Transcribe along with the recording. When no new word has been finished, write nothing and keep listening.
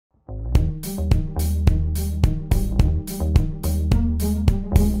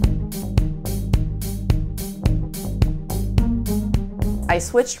I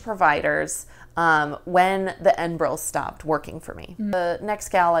switched providers when the Enbrel stopped working for me. The next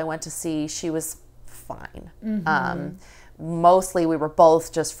gal I went to see, she was fine. Mostly we were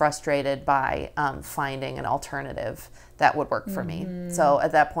both just frustrated by finding an alternative that would work for me. So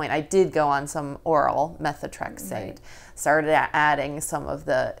at that point I did go on some oral methotrexate, started adding some of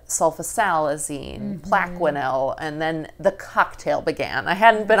the sulfasalazine, Plaquenil, and then the cocktail began. I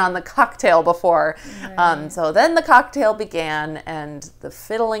hadn't been on the cocktail before. So then the cocktail began and the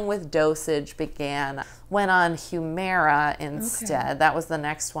fiddling with dosage began. Went on Humira instead. That was the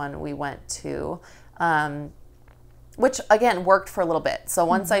next one we went to. Which again worked for a little bit. So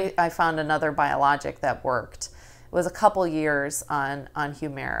once I found another biologic that worked, it was a couple years on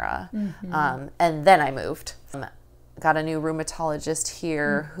Humira, and then I moved. Got a new rheumatologist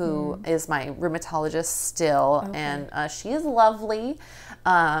here who is my rheumatologist still, and she is lovely,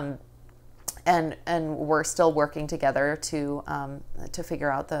 and we're still working together to figure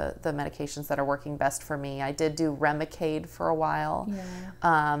out the medications that are working best for me. I did do Remicaide for a while,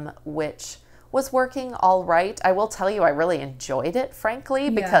 which was working all right. I will tell you, I really enjoyed it, frankly,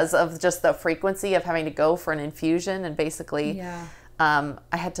 because of just the frequency of having to go for an infusion. And basically, I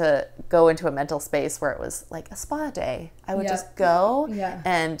had to go into a mental space where it was like a spa day. I would just go,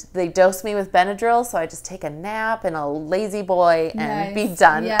 and they dosed me with Benadryl, so I just take a nap and a lazy boy and be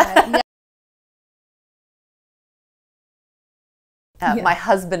done. My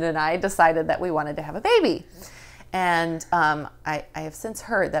husband and I decided that we wanted to have a baby. And I have since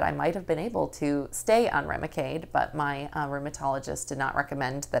heard that I might have been able to stay on Remicaide, but my rheumatologist did not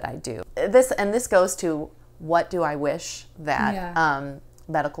recommend that I do. This goes to what do I wish that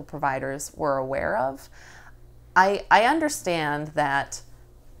medical providers were aware of. I understand that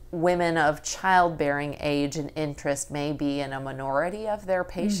women of childbearing age and interest may be in a minority of their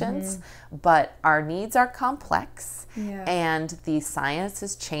patients, but our needs are complex, and the science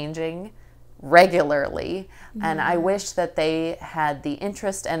is changing regularly, and I wish that they had the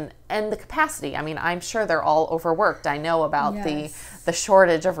interest and the capacity. I mean, I'm sure they're all overworked. I know about the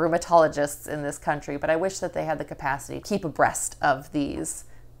shortage of rheumatologists in this country, but I wish that they had the capacity to keep abreast of these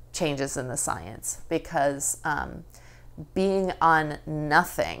changes in the science, because being on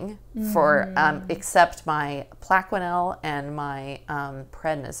nothing for except my Plaquenil and my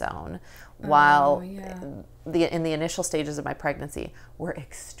prednisone while in the initial stages of my pregnancy were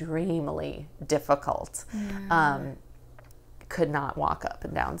extremely difficult. Could not walk up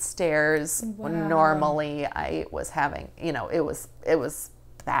and down stairs. Normally I was having, it was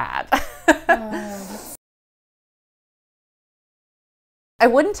bad. I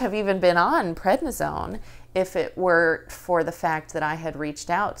wouldn't have even been on prednisone if it were for the fact that I had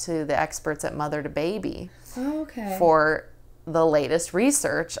reached out to the experts at Mother to Baby for the latest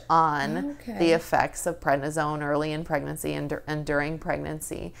research on the effects of prednisone early in pregnancy and during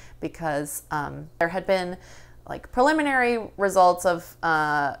pregnancy, because there had been like preliminary results of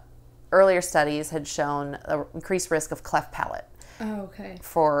earlier studies had shown an increased risk of cleft palate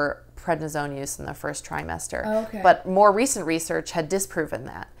for prednisone use in the first trimester. But more recent research had disproven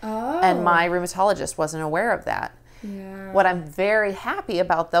that. And my rheumatologist wasn't aware of that. What I'm very happy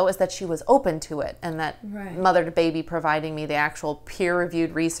about, though, is that she was open to it, and that Mother to Baby providing me the actual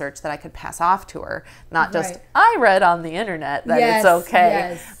peer-reviewed research that I could pass off to her, not just, I read on the internet that it's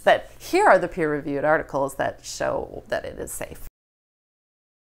okay, that here are the peer-reviewed articles that show that it is safe.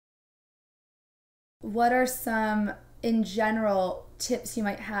 What are some, in general, tips you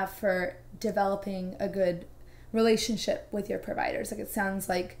might have for developing a good relationship with your providers? Like, it sounds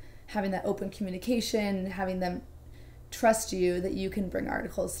like having that open communication, having them trust you that you can bring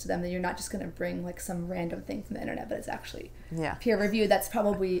articles to them, that you're not just going to bring like some random thing from the internet, but it's actually peer reviewed. That's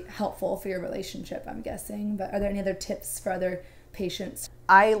probably helpful for your relationship, I'm guessing. But are there any other tips for other patients?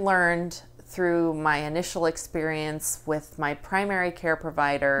 I learned through my initial experience with my primary care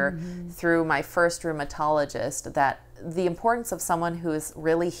provider, through my first rheumatologist, that the importance of someone who is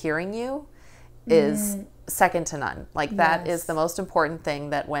really hearing you is second to none. Like, that is the most important thing,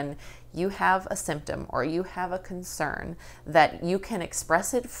 that when you have a symptom or you have a concern, that you can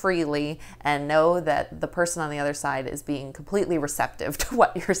express it freely and know that the person on the other side is being completely receptive to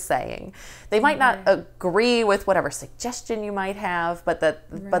what you're saying. They might not agree with whatever suggestion you might have, but that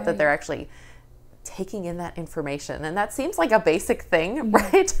they're actually taking in that information. And that seems like a basic thing,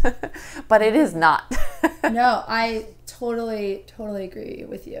 right? But it is not. No, I totally agree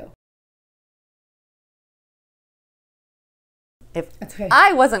with you. If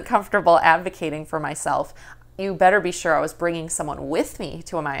I wasn't comfortable advocating for myself, you better be sure I was bringing someone with me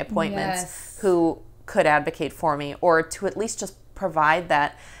to my appointments who could advocate for me, or to at least just provide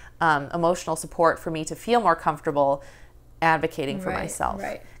that emotional support for me to feel more comfortable advocating for myself.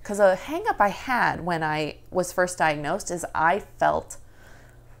 Right. Because a hang up I had when I was first diagnosed is I felt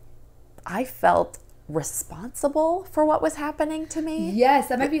responsible for what was happening to me. Yes,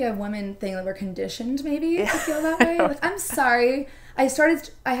 that might be a woman thing that we're conditioned maybe to feel that way. Like, I'm sorry. I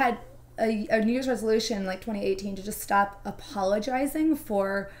had a New Year's resolution like 2018 to just stop apologizing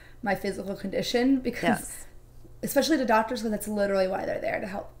for my physical condition, because especially to doctors, because that's literally why they're there, to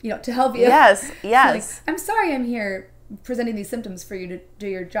help, to help you. Yes. Like, I'm sorry I'm here presenting these symptoms for you to do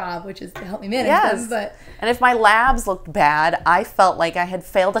your job, which is to help me manage them. But and if my labs looked bad, I felt like I had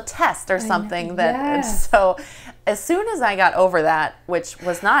failed a test or something. And so as soon as I got over that, which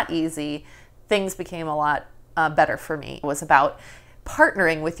was not easy, things became a lot better for me. It was about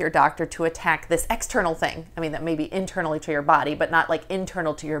partnering with your doctor to attack this external thing. I mean, that may be internally to your body, but not like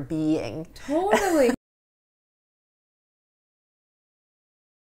internal to your being. Totally.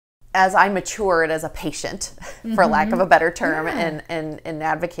 As I matured as a patient, for lack of a better term, in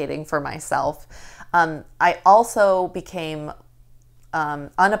advocating for myself, I also became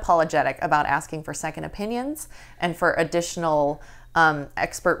unapologetic about asking for second opinions and for additional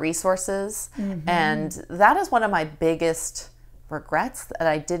expert resources. And that is one of my biggest regrets, that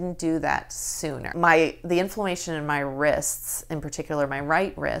I didn't do that sooner. The inflammation in my wrists, in particular my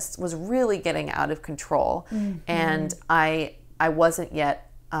right wrist, was really getting out of control. And I wasn't yet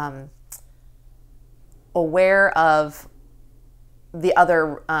aware of the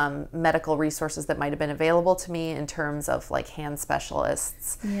other medical resources that might have been available to me in terms of like hand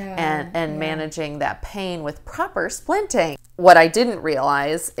specialists and managing that pain with proper splinting. What I didn't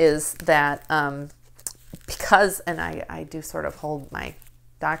realize is that because, and I do sort of hold my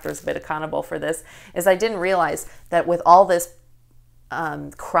doctors a bit accountable for this, is I didn't realize that with all this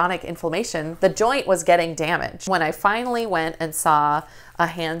chronic inflammation, the joint was getting damaged. When I finally went and saw a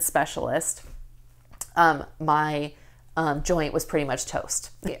hand specialist, my joint was pretty much toast.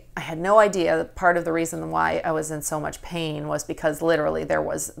 I had no idea. Part of the reason why I was in so much pain was because literally there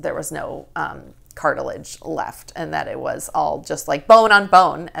was no cartilage left, and that it was all just like bone on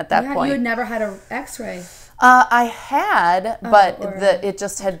bone at that point. You had never had an X-ray. I had, but it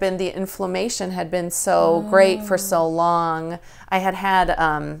just had been, the inflammation had been so great for so long. I had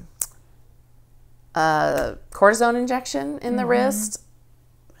a cortisone injection in the wrist,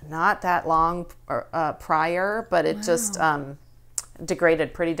 not that long prior, but it just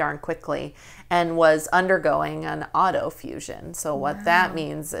degraded pretty darn quickly and was undergoing an autofusion. So what that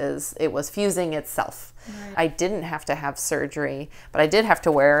means is it was fusing itself. I didn't have to have surgery, but I did have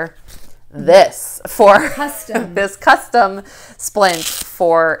to wear this this custom splint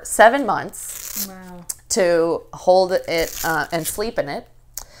for 7 months to hold it and sleep in it.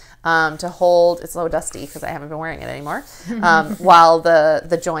 To hold, it's a little dusty because I haven't been wearing it anymore, while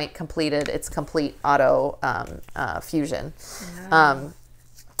the joint completed its complete auto fusion.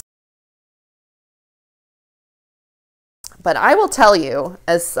 But I will tell you,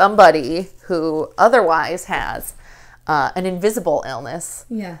 as somebody who otherwise has an invisible illness,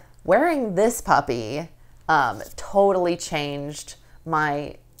 wearing this puppy totally changed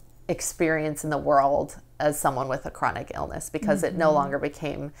my experience in the world as someone with a chronic illness, because it no longer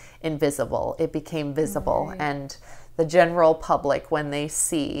became invisible. It became visible. And the general public, when they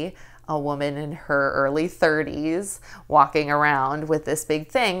see a woman in her early 30s walking around with this big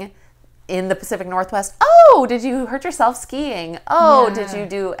thing in the Pacific Northwest, oh, did you hurt yourself skiing? Oh, did you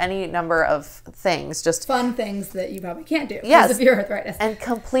do any number of things? Just fun things that you probably can't do because of your arthritis. And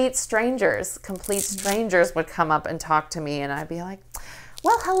complete strangers would come up and talk to me, and I'd be like,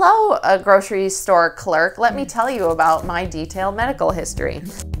 well, hello, a grocery store clerk. Let me tell you about my detailed medical history.